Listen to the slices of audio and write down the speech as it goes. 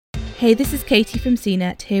Hey, this is Katie from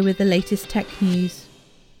CNET here with the latest tech news.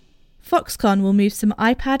 Foxconn will move some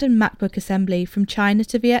iPad and MacBook assembly from China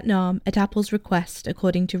to Vietnam at Apple's request,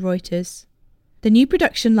 according to Reuters. The new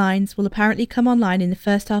production lines will apparently come online in the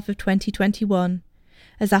first half of 2021,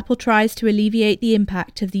 as Apple tries to alleviate the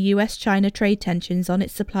impact of the US-China trade tensions on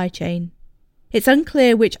its supply chain. It's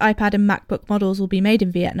unclear which iPad and MacBook models will be made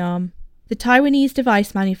in Vietnam. The Taiwanese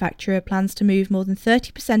device manufacturer plans to move more than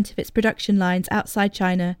 30% of its production lines outside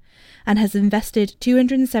China and has invested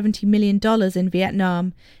 $270 million in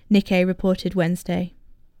Vietnam, Nikkei reported Wednesday.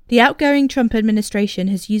 The outgoing Trump administration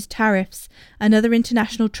has used tariffs and other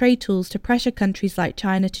international trade tools to pressure countries like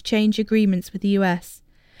China to change agreements with the US,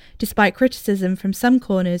 despite criticism from some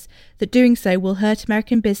corners that doing so will hurt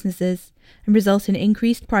American businesses and result in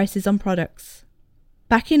increased prices on products.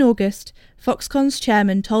 Back in August, Foxconn's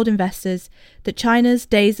chairman told investors that China's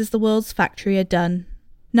days as the world's factory are done.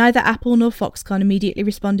 Neither Apple nor Foxconn immediately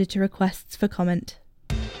responded to requests for comment.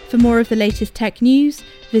 For more of the latest tech news,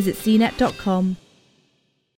 visit cnet.com.